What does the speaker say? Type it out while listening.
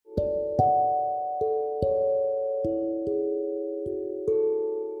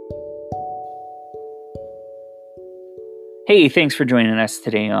Hey, thanks for joining us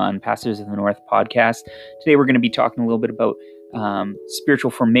today on Pastors of the North podcast. Today we're going to be talking a little bit about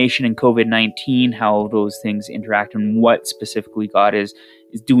spiritual formation and COVID-19, how those things interact, and what specifically God is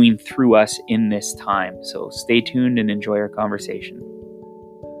doing through us in this time. So stay tuned and enjoy our conversation.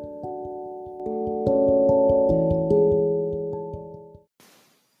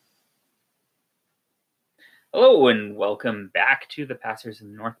 Hello and welcome back to the Pastors of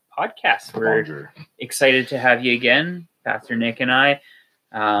the North podcast. We're excited to have you again, Pastor Nick and I.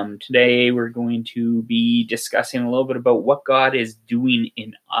 Today we're going to be discussing a little bit about what God is doing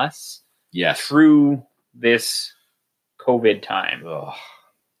in us through this COVID time. Ugh.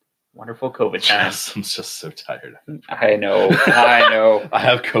 Wonderful COVID time. I'm just so tired. I know. I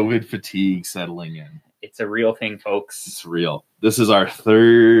have COVID fatigue settling in. It's a real thing, folks. It's real. This is our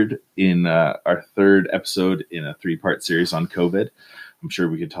third episode in a 3-part series on COVID. I'm sure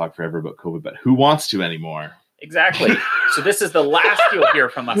we could talk forever about COVID, but who wants to anymore? Exactly. So this is the last you'll hear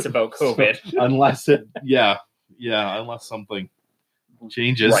from us about COVID. Unless unless something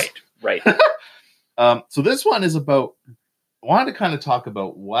changes. Right. So this one is about, I wanted to kind of talk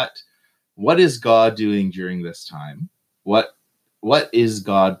about what is God doing during this time? What is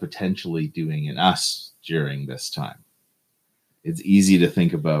God potentially doing in us during this time? It's easy to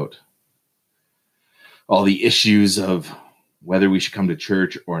think about all the issues of whether we should come to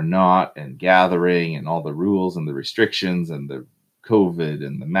church or not, and gathering, and all the rules and the restrictions and the COVID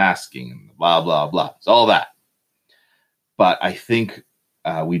and the masking and the blah, blah, blah. It's all that. But I think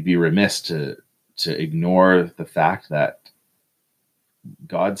we'd be remiss to ignore the fact that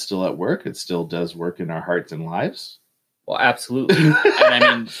God's still at work. It still does work in our hearts and lives. Well, absolutely. And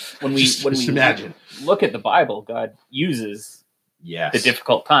I mean, when we imagine. Look at the Bible, God uses the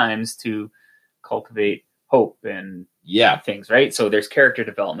difficult times to cultivate hope and things, right? So there's character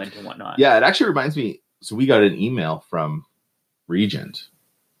development and whatnot. Yeah, it actually reminds me. So we got an email from Regent,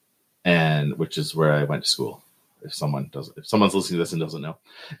 and which is where I went to school. If someone's listening to this and doesn't know,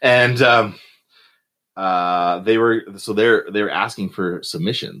 and they were asking for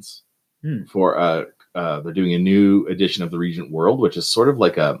submissions for they're doing a new edition of the Regent World, which is sort of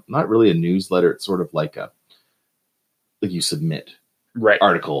like not really a newsletter. It's sort of like you submit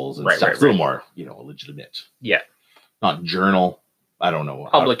articles and stuff. It's a little more, legitimate. Yeah. Not journal. I don't know.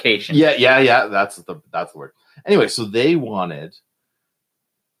 Publication. Yeah. That's the word. Anyway, so they wanted,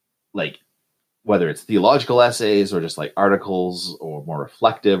 whether it's theological essays or just like articles or more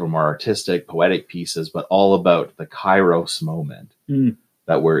reflective or more artistic, poetic pieces, but all about the Kairos moment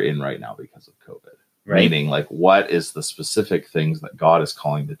that we're in right now because of COVID. Right. Meaning, what is the specific things that God is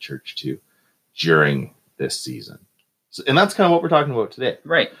calling the church to during this season? So, and that's kind of what we're talking about today.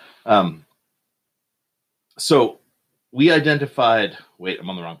 Right. So we identified, I'm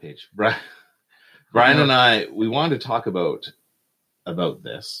on the wrong page. Brian and I, we wanted to talk about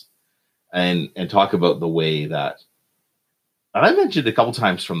this and talk about the way that, and I mentioned a couple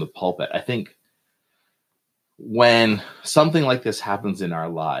times from the pulpit, I think when something like this happens in our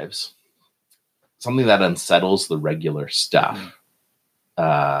lives, something that unsettles the regular stuff,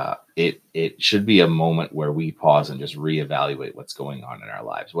 it should be a moment where we pause and just reevaluate what's going on in our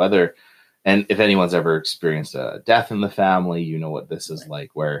lives. And if anyone's ever experienced a death in the family, you know what this is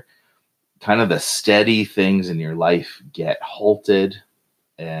like, where kind of the steady things in your life get halted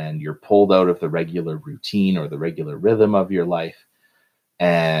and you're pulled out of the regular routine or the regular rhythm of your life.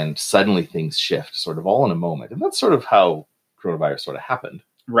 And suddenly things shift sort of all in a moment. And that's sort of how coronavirus sort of happened.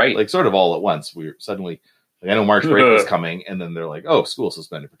 Right. Sort of all at once. We were suddenly, I know March break was coming, and then they're like, oh, school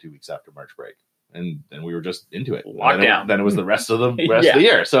suspended for 2 weeks after March break. And then we were just into it. Lockdown. Then it was the rest of the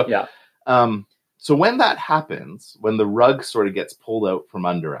year. So, so when that happens, when the rug sort of gets pulled out from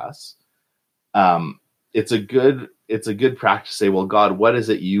under us, it's a good practice to say, well, God, what is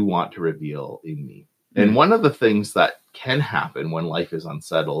it you want to reveal in me? And one of the things that can happen when life is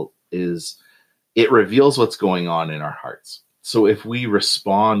unsettled is it reveals what's going on in our hearts. So if we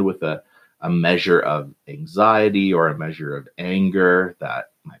respond with a measure of anxiety or a measure of anger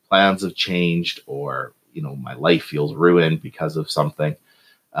that my plans have changed, or, my life feels ruined because of something,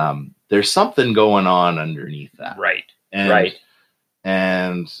 there's something going on underneath that. Right.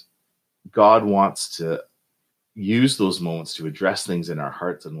 And God wants to use those moments to address things in our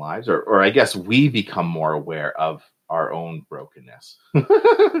hearts and lives, or I guess we become more aware of our own brokenness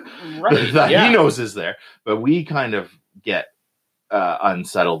that he knows is there, but we kind of get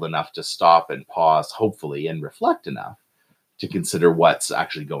unsettled enough to stop and pause, hopefully, and reflect enough to consider what's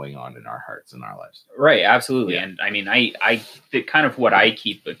actually going on in our hearts and our lives. Right. Absolutely. Yeah. And I mean, I kind of what I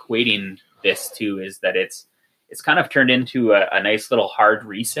keep equating this to is that it's kind of turned into a nice little hard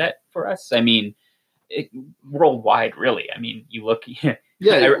reset for us. I mean, worldwide, really. I mean, you look. Yeah,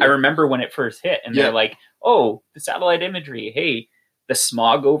 I remember when it first hit, and they're like, "Oh, the satellite imagery. Hey, the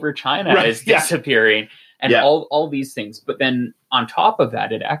smog over China is disappearing," and all these things. But then on top of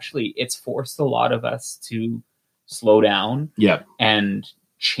that, it's forced a lot of us to slow down, and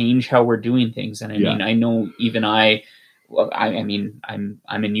change how we're doing things. And I mean, I know even I mean,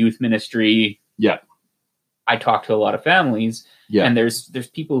 I'm in youth ministry. Yeah, I talk to a lot of families, and there's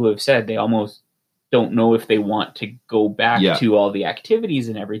people who have said they almost don't know if they want to go back to all the activities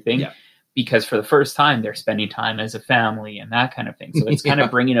and everything, because for the first time they're spending time as a family and that kind of thing. So it's kind of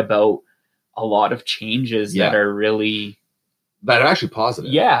bringing about a lot of changes that are actually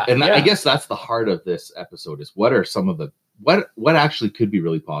positive. Yeah. And I guess that's the heart of this episode, is what are some of the, what actually could be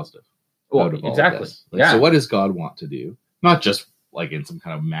really positive out of all of this? Like, so what does God want to do? Not just like in some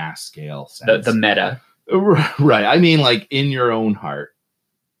kind of mass scale sense. The meta. Right. I mean, like in your own heart,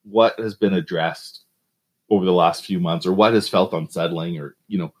 what has been addressed over the last few months, or what has felt unsettling, or,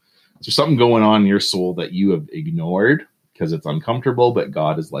 is there something going on in your soul that you have ignored because it's uncomfortable, but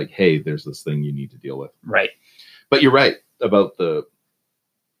God is like, hey, there's this thing you need to deal with. Right. But you're right about the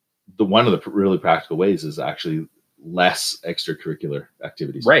one of the really practical ways is actually less extracurricular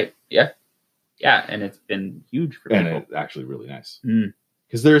activities. Right. Yeah. Yeah. And it's been huge for people. And it's actually really nice.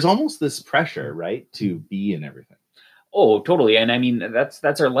 Because there's almost this pressure, right, to be in everything. Oh, totally. And I mean, that's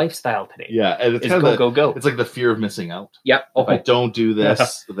our lifestyle today. Yeah. And it's go. It's like the fear of missing out. Yep. If I don't do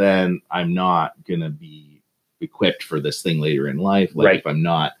this, then I'm not going to be equipped for this thing later in life. Like if I'm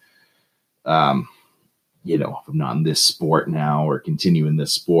not, if I'm not in this sport now or continue in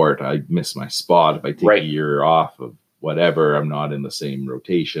this sport, I miss my spot. If I take a year off of whatever, I'm not in the same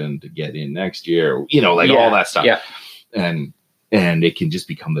rotation to get in next year, all that stuff. Yeah. And it can just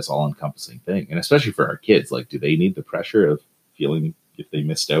become this all-encompassing thing. And especially for our kids, like, do they need the pressure of feeling if they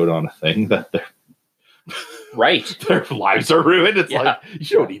missed out on a thing that their lives are ruined? It's like,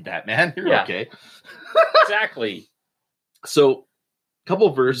 you don't need that, man. You're okay. Exactly. So a couple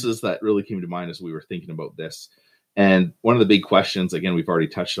of verses that really came to mind as we were thinking about this. And one of the big questions, again, we've already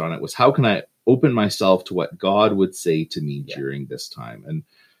touched on it, was how can I open myself to what God would say to me during this time? And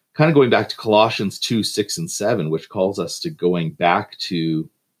kind of going back to Colossians 2:6-7, which calls us to going back to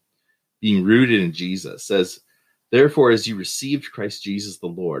being rooted in Jesus, says, therefore, as you received Christ Jesus the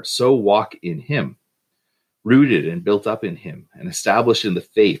Lord, so walk in him, rooted and built up in him, and established in the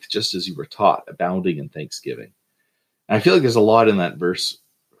faith, just as you were taught, abounding in thanksgiving. And I feel like there's a lot in that verse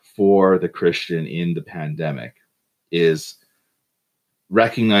for the Christian in the pandemic, is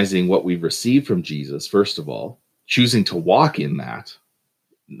recognizing what we've received from Jesus, first of all, choosing to walk in that,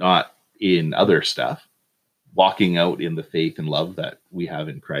 not in other stuff, walking out in the faith and love that we have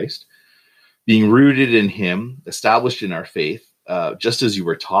in Christ, being rooted in him, established in our faith, just as you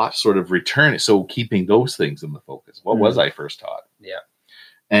were taught, sort of return. So keeping those things in the focus. What was I first taught? Yeah.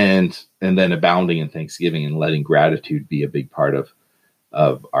 And then abounding in thanksgiving and letting gratitude be a big part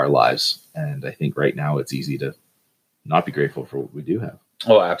of our lives. And I think right now it's easy to not be grateful for what we do have.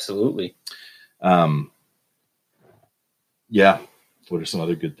 Oh, absolutely. Yeah. What are some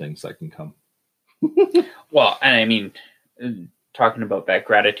other good things that can come? Well, and I mean, talking about that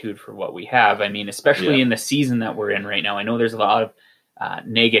gratitude for what we have, I mean, especially in the season that we're in right now, I know there's a lot of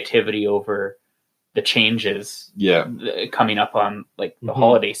negativity over the changes coming up on like the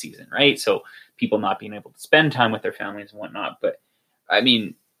holiday season, right? So people not being able to spend time with their families and whatnot. But I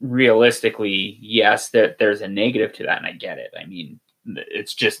mean, realistically, yes, there's a negative to that, and I get it. I mean,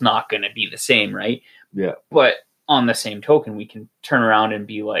 it's just not going to be the same, right? Yeah. But on the same token, we can turn around and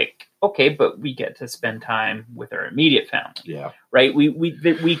be like, okay, but we get to spend time with our immediate family. Yeah. Right. We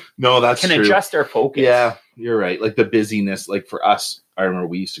that's can true. Adjust our focus. Yeah, you're right. Like the busyness, like for us, I remember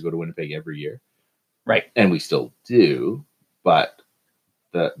we used to go to Winnipeg every year. Right. And we still do, but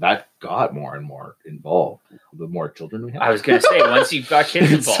that got more and more involved the more children we have. I was going to say, once you've got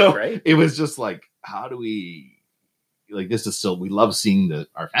kids involved, so right? It was just like, how do we, like, this is still, we love seeing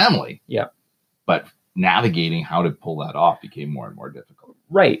our family. Yeah. But navigating how to pull that off became more and more difficult.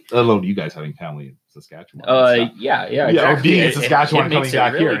 Right. Let alone you guys having family in Saskatchewan. Yeah, exactly. Being in Saskatchewan and coming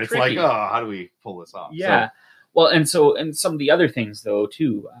back really here. And it's like, tricky. how do we pull this off? Yeah. Well, and some of the other things though,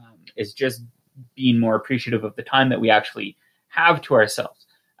 too, is just being more appreciative of the time that we actually have to ourselves.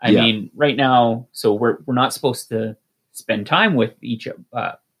 I mean, right now, so we're not supposed to spend time with each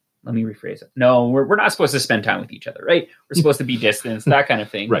other. Let me rephrase it. No, we're not supposed to spend time with each other, right? We're supposed to be distanced, that kind of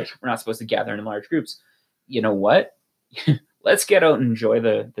thing. Right. We're not supposed to gather in large groups. You know what? Let's get out and enjoy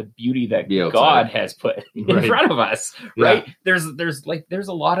the beauty that God has put in front of us, right? Yeah. There's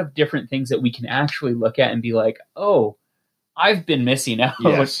a lot of different things that we can actually look at and be like, oh, I've been missing out.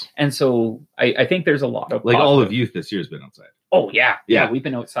 Yes. And so I think there's a lot of like all of youth this year has been outside. Oh yeah. We've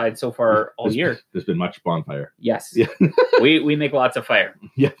been outside so far all year. There's been much bonfire. Yes. Yeah. we make lots of fire.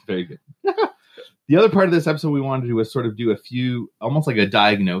 Yeah, very good. The other part of this episode we wanted to do was sort of do a few, almost like a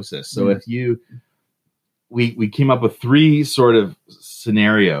diagnosis. So if we came up with 3 sort of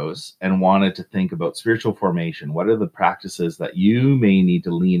scenarios and wanted to think about spiritual formation. What are the practices that you may need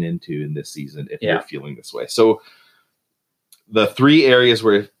to lean into in this season if you're feeling this way? So the 3 areas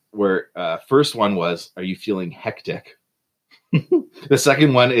where first one was, are you feeling hectic? The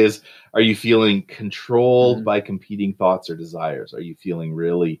second one is, are you feeling controlled by competing thoughts or desires? Are you feeling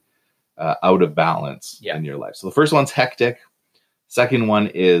really out of balance in your life? So the first one's hectic. Second one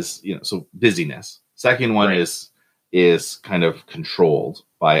is, so busyness. Second one is kind of controlled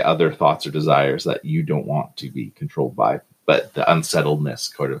by other thoughts or desires that you don't want to be controlled by, but the unsettledness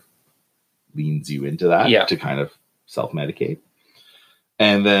kind of leans you into that to kind of self-medicate.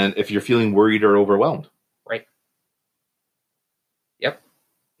 And then if you're feeling worried or overwhelmed. Right. Yep.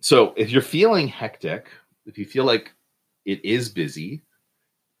 So if you're feeling hectic, if you feel like it is busy,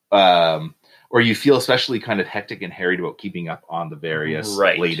 or you feel especially kind of hectic and harried about keeping up on the various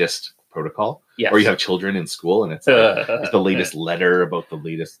latest protocol, or you have children in school and it's the latest letter about the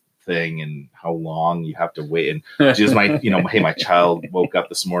latest thing and how long you have to wait. And just hey, my child woke up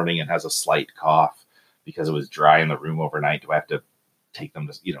this morning and has a slight cough because it was dry in the room overnight. Do I have to take them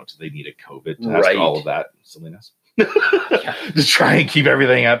to, do they need a COVID test? All of that silliness to try and keep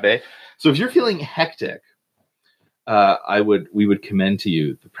everything at bay. So if you're feeling hectic, we would commend to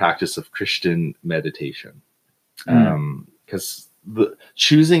you the practice of Christian meditation, because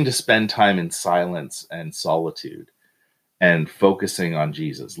choosing to spend time in silence and solitude and focusing on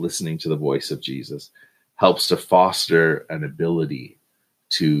Jesus, listening to the voice of Jesus, helps to foster an ability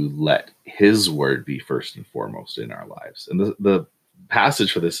to let his word be first and foremost in our lives. And the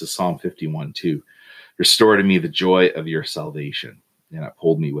passage for this is Psalm 51:2. Restore to me the joy of your salvation and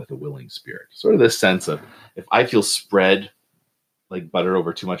uphold me with a willing spirit. Sort of this sense of, if I feel spread like butter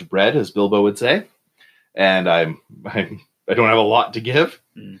over too much bread, as Bilbo would say, and I don't have a lot to give,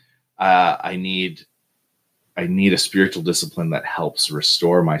 I need a spiritual discipline that helps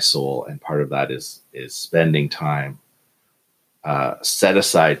restore my soul. And part of that is spending time, set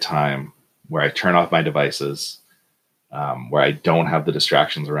aside time where I turn off my devices, where I don't have the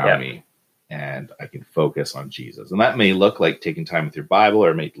distractions around me, and I can focus on Jesus. And that may look like taking time with your Bible,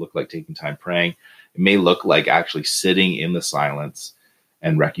 or it may look like taking time praying. It may look like actually sitting in the silence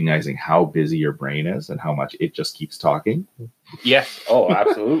and recognizing how busy your brain is and how much it just keeps talking. Yes. Oh,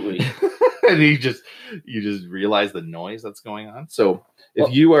 absolutely. And you just realize the noise that's going on. So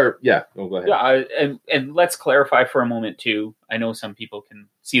if you are, go ahead. Yeah. And let's clarify for a moment too. I know some people can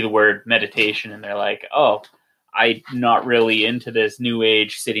see the word meditation and they're like, oh, I'm not really into this new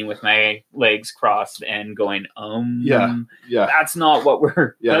age sitting with my legs crossed and going, that's not what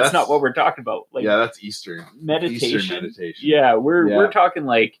that's not what we're talking about. Like, that's Eastern meditation. Eastern meditation. Yeah. We're talking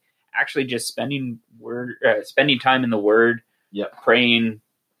like actually just spending time in the word, praying,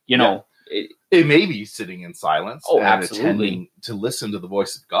 it may be sitting in silence and absolutely. Attending to listen to the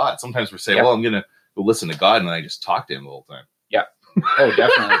voice of God. Sometimes we're saying, well, I'm going to go listen to God, and I just talk to him the whole time. Yeah. Oh,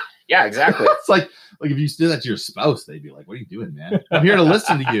 definitely. Yeah, exactly. It's like if you did that to your spouse, they'd be like, what are you doing, man? I'm here to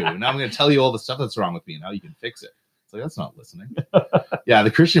listen to you. And now I'm going to tell you all the stuff that's wrong with me and how you can fix it. It's like, that's not listening.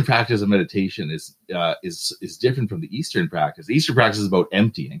 The Christian practice of meditation is different from the Eastern practice. The Eastern practice is about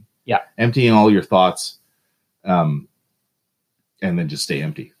emptying. Yeah. Emptying all your thoughts, and then just stay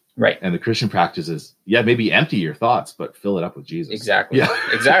empty. Right. And the Christian practice is, maybe empty your thoughts, but fill it up with Jesus. Exactly. Yeah.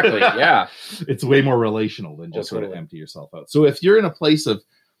 Exactly. Yeah. It's way more relational than just sort of empty yourself out. So if you're in a place of,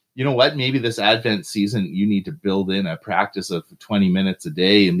 maybe this Advent season, you need to build in a practice of 20 minutes a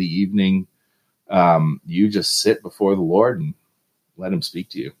day in the evening. You just sit before the Lord and let him speak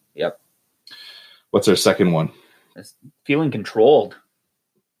to you. Yep. What's our second one? It's feeling controlled.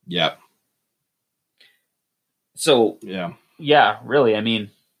 Yeah. So, really. I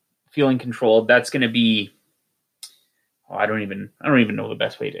mean, feeling controlled, that's going to be, I don't even know the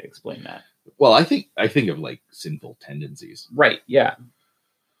best way to explain that. Well, I think of like sinful tendencies. Right. Yeah.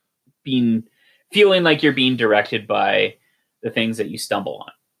 Feeling like you're being directed by the things that you stumble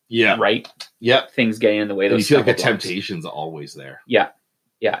on. Yeah. Right. Yeah. Things getting in the way. And you feel like the temptation's always there. Yeah.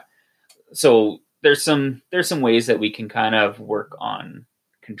 Yeah. So there's some ways that we can kind of work on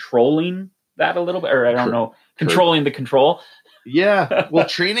controlling that a little bit, or I don't know, controlling the control. Yeah. Well,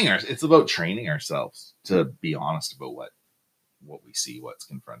 it's about training ourselves to be honest about what we see, what's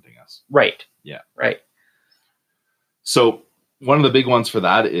confronting us. Right. Yeah. Right. So one of the big ones for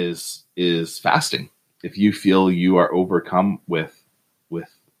that is fasting. if you feel you are overcome with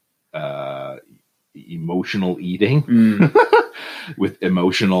emotional eating, with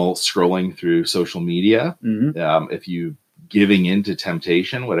emotional scrolling through social media, if you giving into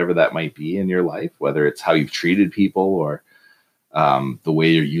temptation, whatever that might be in your life, whether it's how you've treated people or the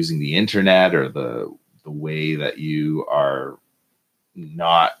way you're using the internet or the way that you are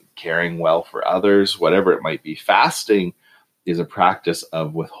not caring well for others, whatever it might be, fasting is a practice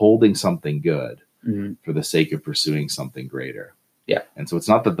of withholding something good for the sake of pursuing something greater. Yeah. And so it's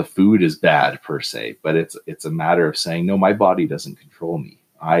not that the food is bad per se, but it's a matter of saying, no, my body doesn't control me.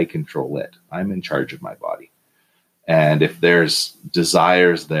 I control it. I'm in charge of my body. And if there's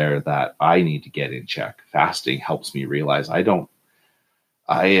desires there that I need to get in check, fasting helps me realize I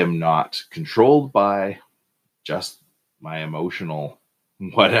am not controlled by just my emotional,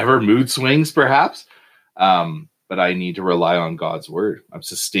 whatever, mood swings perhaps. But I need to rely on God's word. I'm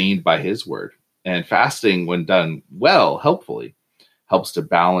sustained by his word. And fasting, when done well, helpfully, helps to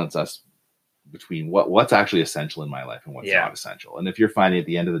balance us between what's actually essential in my life and what's not essential. And if you're finding at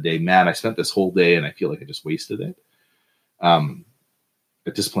the end of the day, man, I spent this whole day and I feel like I just wasted it.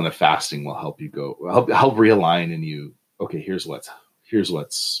 A discipline of fasting will help you help realign in you. Okay, here's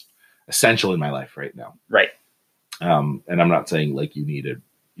what's essential in my life right now. Right. And I'm not saying like you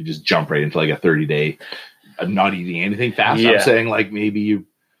just jump right into like a 30-day not eating anything fast. Yeah. I'm saying like maybe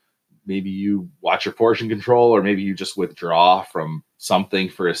you watch your portion control, or maybe you just withdraw from something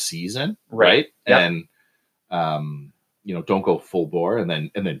for a season. Right. Yep. And, don't go full bore and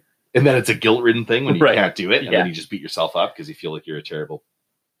then it's a guilt-ridden thing when you can't do it. And then you just beat yourself up because you feel like you're a terrible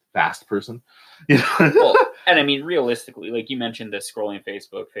fast person. Well, and I mean, realistically, like you mentioned the scrolling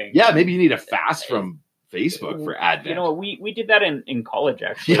Facebook thing. Yeah. Maybe you need a fast from Facebook for Advent. We did that in college,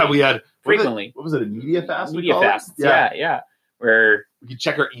 actually. Yeah, we had frequently. What was it? A media fast? Media fast. Yeah. Where we could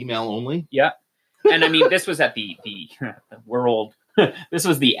check our email only. Yeah. And I mean, this was at the world. This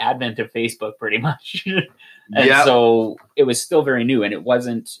was the advent of Facebook, pretty much. And so it was still very new, and it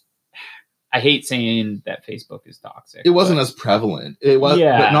wasn't. I hate saying that Facebook is toxic. It wasn't as prevalent. It was,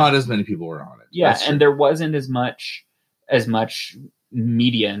 but not as many people were on it. Yeah, and there wasn't as much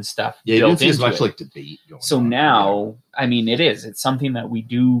media and stuff. Yeah, you didn't see as much like debate going on. So now, I mean, it's something that we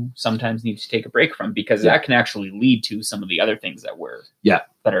do sometimes need to take a break from, because that can actually lead to some of the other things that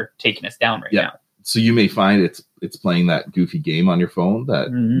that are taking us down right now. So you may find it's playing that goofy game on your phone that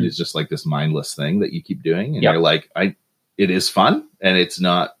is just like this mindless thing that you keep doing, and you're like, it is fun and it's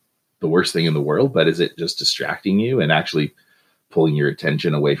not the worst thing in the world, but is it just distracting you and actually pulling your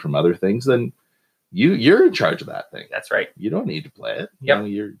attention away from other things? Then you're in charge of that thing. That's right. You don't need to play it.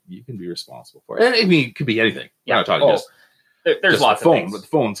 You can be responsible for it. And I mean, it could be anything. Yeah. I'm not talking there's just lots the phone, of things. but the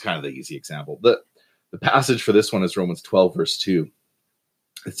phone's kind of the easy example. The passage for this one is Romans 12, verse 2.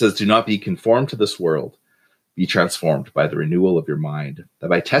 It says, "Do not be conformed to this world. Be transformed by the renewal of your mind, that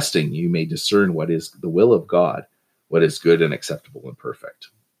by testing you may discern what is the will of God, what is good and acceptable and perfect."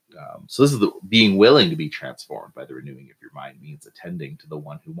 So this is being willing to be transformed by the renewing of your mind, means attending to the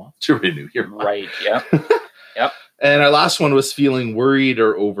one who wants to renew your mind. Right. Yeah. Yep. And our last one was feeling worried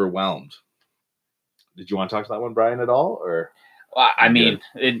or overwhelmed. Did you want to talk to that one, Brian, at all? Or I mean,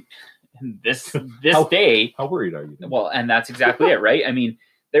 this day, how worried are you? Well, and that's exactly it, right? I mean,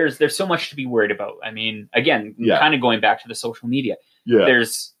 there's so much to be worried about. I mean, again, kind of going back to the social media. Yeah.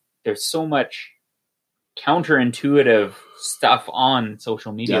 There's so much counterintuitive stuff on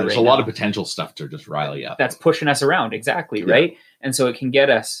social media. Yeah, there's a lot of potential stuff to just rile you up. That's pushing us around. Exactly. Right. And so it can get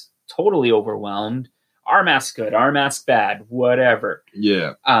us totally overwhelmed. Our mask good, our mask bad, whatever.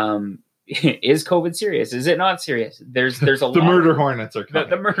 Yeah. Is COVID serious? Is it not serious? There's a lot. The murder hornets are coming.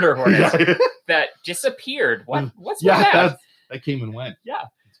 The murder hornets that disappeared. What's with that? That came and went. Yeah.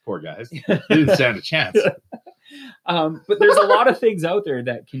 These poor guys. They didn't stand a chance. But there's a lot of things out there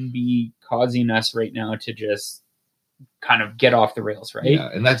that can be causing us right now to just kind of get off the rails, right? Yeah,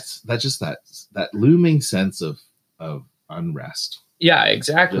 and that's just that looming sense of unrest. Yeah,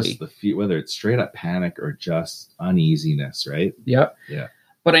 exactly. Just the fear, whether it's straight up panic or just uneasiness, right? Yep. Yeah.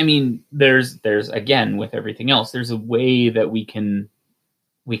 But I mean, there's again, with everything else, there's a way that we can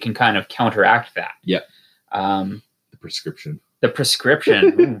kind of counteract that. Yeah. The prescription.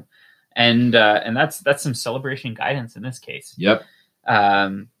 Ooh. And that's some celebration guidance in this case. Yep.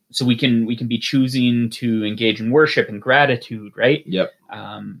 So we can be choosing to engage in worship and gratitude, right? Yep.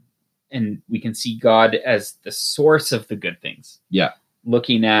 And we can see God as the source of the good things. Yeah.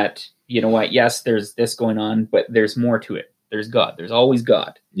 Looking at, you know what? Yes, there's this going on, but there's more to it. There's God. There's always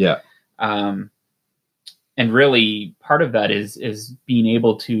God. Yeah. And really, part of that is being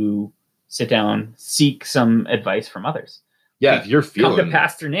able to sit down, seek some advice from others. Yeah, if you're feeling, come to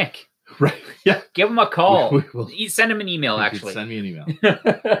Pastor Nick. Right. Yeah. Give them a call. Will. Send them an email, actually. Send me an email.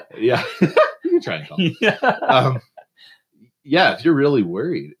 Yeah. You can try and call. Yeah. Yeah, if you're really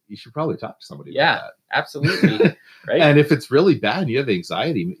worried, you should probably talk to somebody about that. Absolutely. Right. And if it's really bad and you have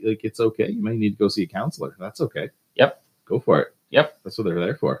anxiety, like, it's okay. You may need to go see a counselor. That's okay. Yep. Go for it. Yep. That's what they're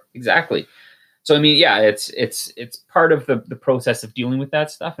there for. Exactly. So, I mean, yeah, it's part of the process of dealing with that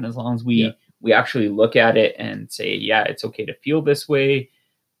stuff. And as long as we actually look at it and say, yeah, it's okay to feel this way,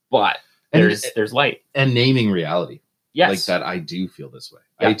 but there's light. And naming reality. Yes. Like that, I do feel this way.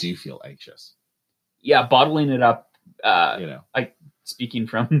 Yeah. I do feel anxious. Yeah, bottling it up, like speaking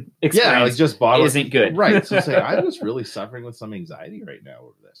from experience, like just bottling isn't good. Right. So say, I'm just really suffering with some anxiety right now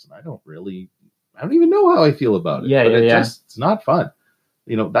over this. And I don't even know how I feel about it. Yeah, but yeah, it's not fun.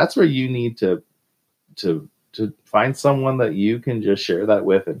 That's where you need to find someone that you can just share that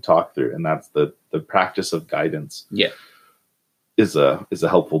with and talk through. And that's the practice of guidance. Yeah. Is a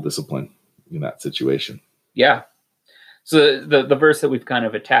helpful discipline in that situation. Yeah. So the verse that we've kind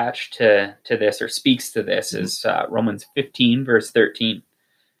of attached to this, or speaks to this, is Romans 15, verse 13.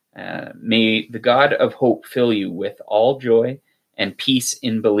 May the God of hope fill you with all joy and peace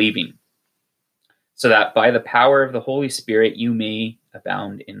in believing, so that by the power of the Holy Spirit you may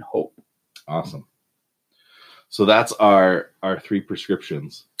abound in hope. Awesome. So that's our 3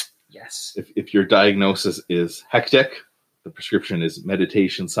 prescriptions. Yes. If your diagnosis is hectic, the prescription is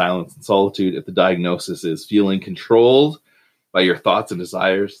meditation, silence, and solitude. If the diagnosis is feeling controlled by your thoughts and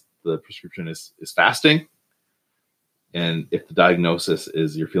desires, the prescription is fasting. And if the diagnosis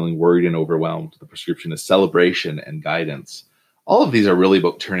is you're feeling worried and overwhelmed, the prescription is celebration and guidance. All of these are really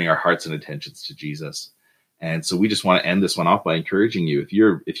about turning our hearts and attentions to Jesus. And so we just want to end this one off by encouraging you.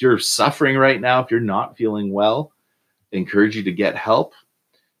 If you're suffering right now, if you're not feeling well, I encourage you to get help,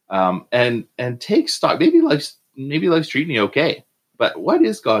 and take stock. Maybe life's treating you okay, but what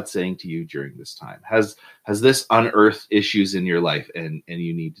is God saying to you during this time? Has this unearthed issues in your life, and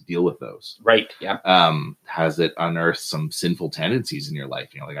you need to deal with those? Right. Yeah. Has it unearthed some sinful tendencies in your life?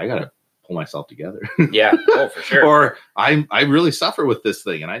 Like, I gotta pull myself together. Yeah. Oh, for sure. Or I really suffer with this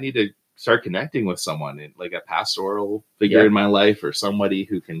thing, and I need to start connecting with someone, like a pastoral figure in my life, or somebody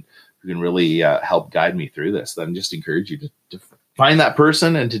who can really help guide me through this. Then just encourage you to find that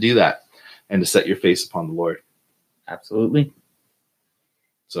person and to do that, and to set your face upon the Lord. Absolutely.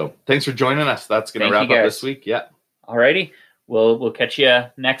 So thanks for joining us. That's going to wrap up this week. Yeah. Alrighty. We'll catch you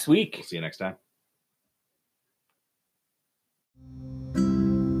next week. We'll see you next time.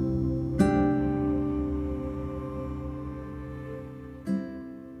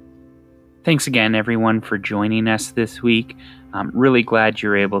 Thanks again, everyone, for joining us this week. I'm really glad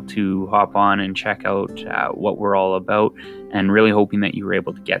you're able to hop on and check out what we're all about, and really hoping that you were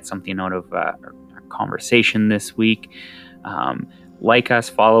able to get something out of our conversation this week. Like us,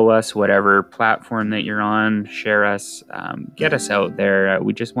 follow us, whatever platform that you're on, share us, get us out there.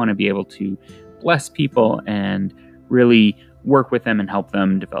 We just want to be able to bless people and really work with them and help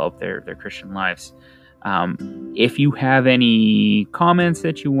them develop their Christian lives. If you have any comments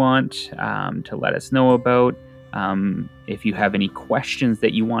that you want to let us know about, if you have any questions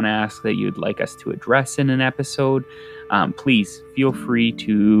that you want to ask that you'd like us to address in an episode, please feel free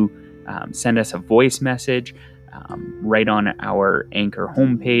to send us a voice message right on our Anchor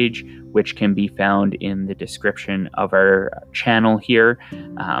homepage, which can be found in the description of our channel here.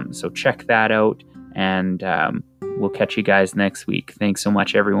 So check that out, and we'll catch you guys next week. Thanks so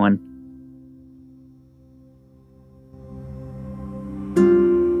much, everyone.